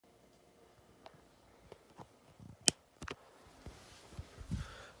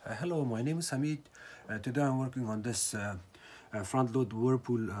Hello, my name is Hamid. Today I'm working on this front load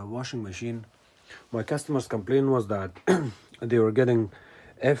Whirlpool washing machine. My customer's complaint was that they were getting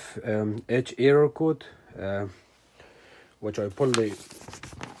FH error code, which I pulled the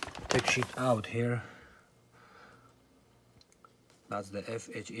tech sheet out here. That's the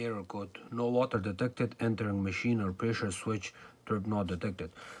FH error code. No water detected, entering machine or pressure switch trip not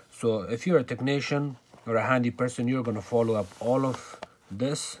detected. So if you're a technician or a handy person, you're going to follow up all of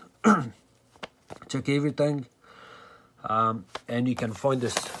this, check everything, and you can find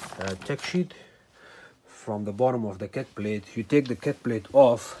this tech sheet from the bottom of the kick plate. You take the kick plate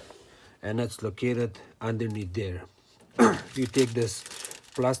off and it's located underneath there. You take this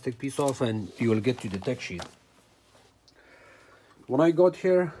plastic piece off and you will get to the tech sheet. When I got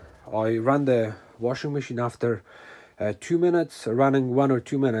here, I ran the washing machine. After 2 minutes, running 1 or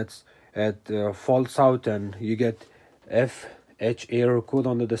 2 minutes, it falls out and you get FH error code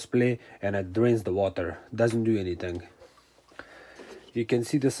on the display, and it drains the water. Doesn't do anything. You can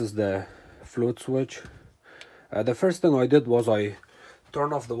see this is the float switch. The first thing I did was I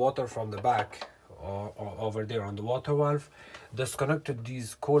turned off the water from the back over there on the water valve, disconnected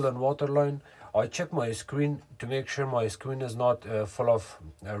these coal and water line. I checked my screen to make sure my screen is not full of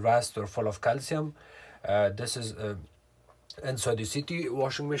rust or full of calcium. This is inside the city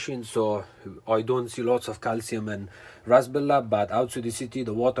washing machine, so I don't see lots of calcium and rust buildup, but outside the city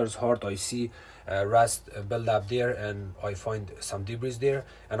the water's hard. I see rust buildup there and I find some debris there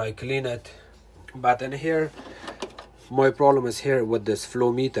and I clean it. But in here, my problem is here with this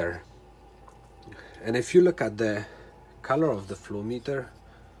flow meter. And if you look at the color of the flow meter,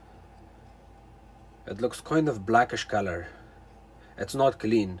 it looks kind of blackish color. It's not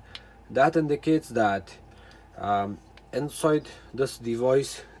clean. That indicates that inside this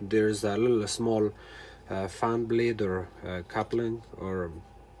device there's a little small fan blade or coupling, or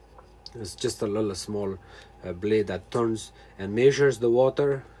it's just a little small blade that turns and measures the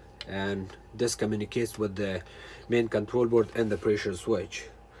water, and this communicates with the main control board and the pressure switch,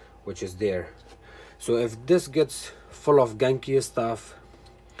 which is there. So if this gets full of gunky stuff,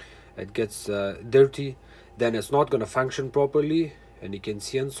 it gets dirty, then it's not going to function properly. And you can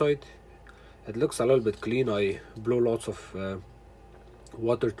see inside it looks a little bit clean. I blow lots of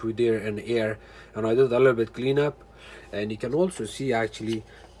water through there and air, and I did a little bit cleanup, and you can also see actually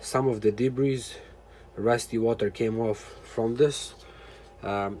some of the debris, rusty water came off from this.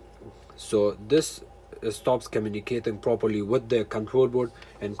 So this stops communicating properly with the control board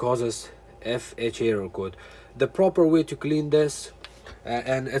and causes FH error code. The proper way to clean this,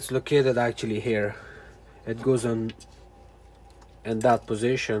 and it's located actually here, it goes on in that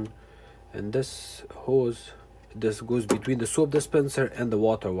position, and this hose, this goes between the soap dispenser and the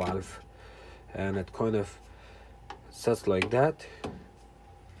water valve, and it kind of sits like that.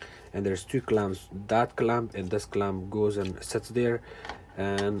 And there's two clamps, that clamp and this clamp goes and sits there,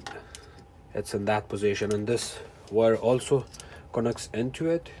 and it's in that position, and this wire also connects into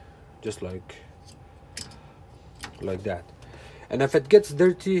it just like that. And if it gets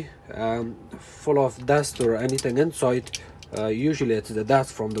dirty, full of dust or anything inside, usually it's the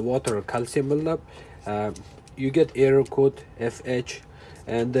dust from the water or calcium buildup, you get error code FH.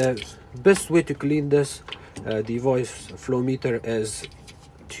 And the best way to clean this device flow meter is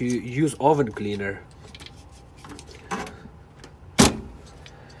to use oven cleaner.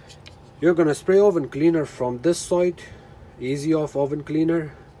 You're gonna spray oven cleaner from this side, easy off oven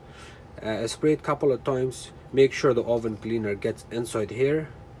cleaner, spray it a couple of times, make sure the oven cleaner gets inside here,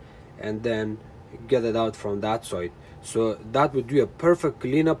 and then get it out from that side. So that would do a perfect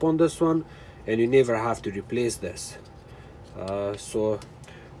cleanup on this one, and you never have to replace this. So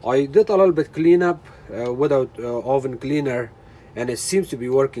I did a little bit cleanup without oven cleaner, and it seems to be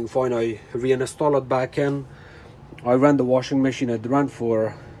working fine. I reinstalled it back in. I ran the washing machine. It ran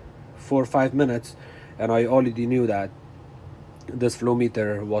for 4 or 5 minutes, and I already knew that this flow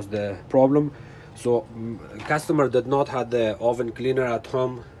meter was the problem. So customer did not have the oven cleaner at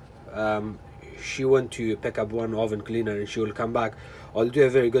home. She went to pick up one oven cleaner and she will come back. I'll do a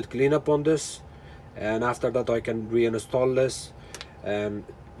very good cleanup on this, and after that I can reinstall this, and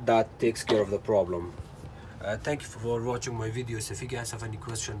that takes care of the problem. Thank you for watching my videos. If you guys have any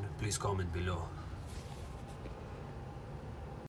question, please comment below.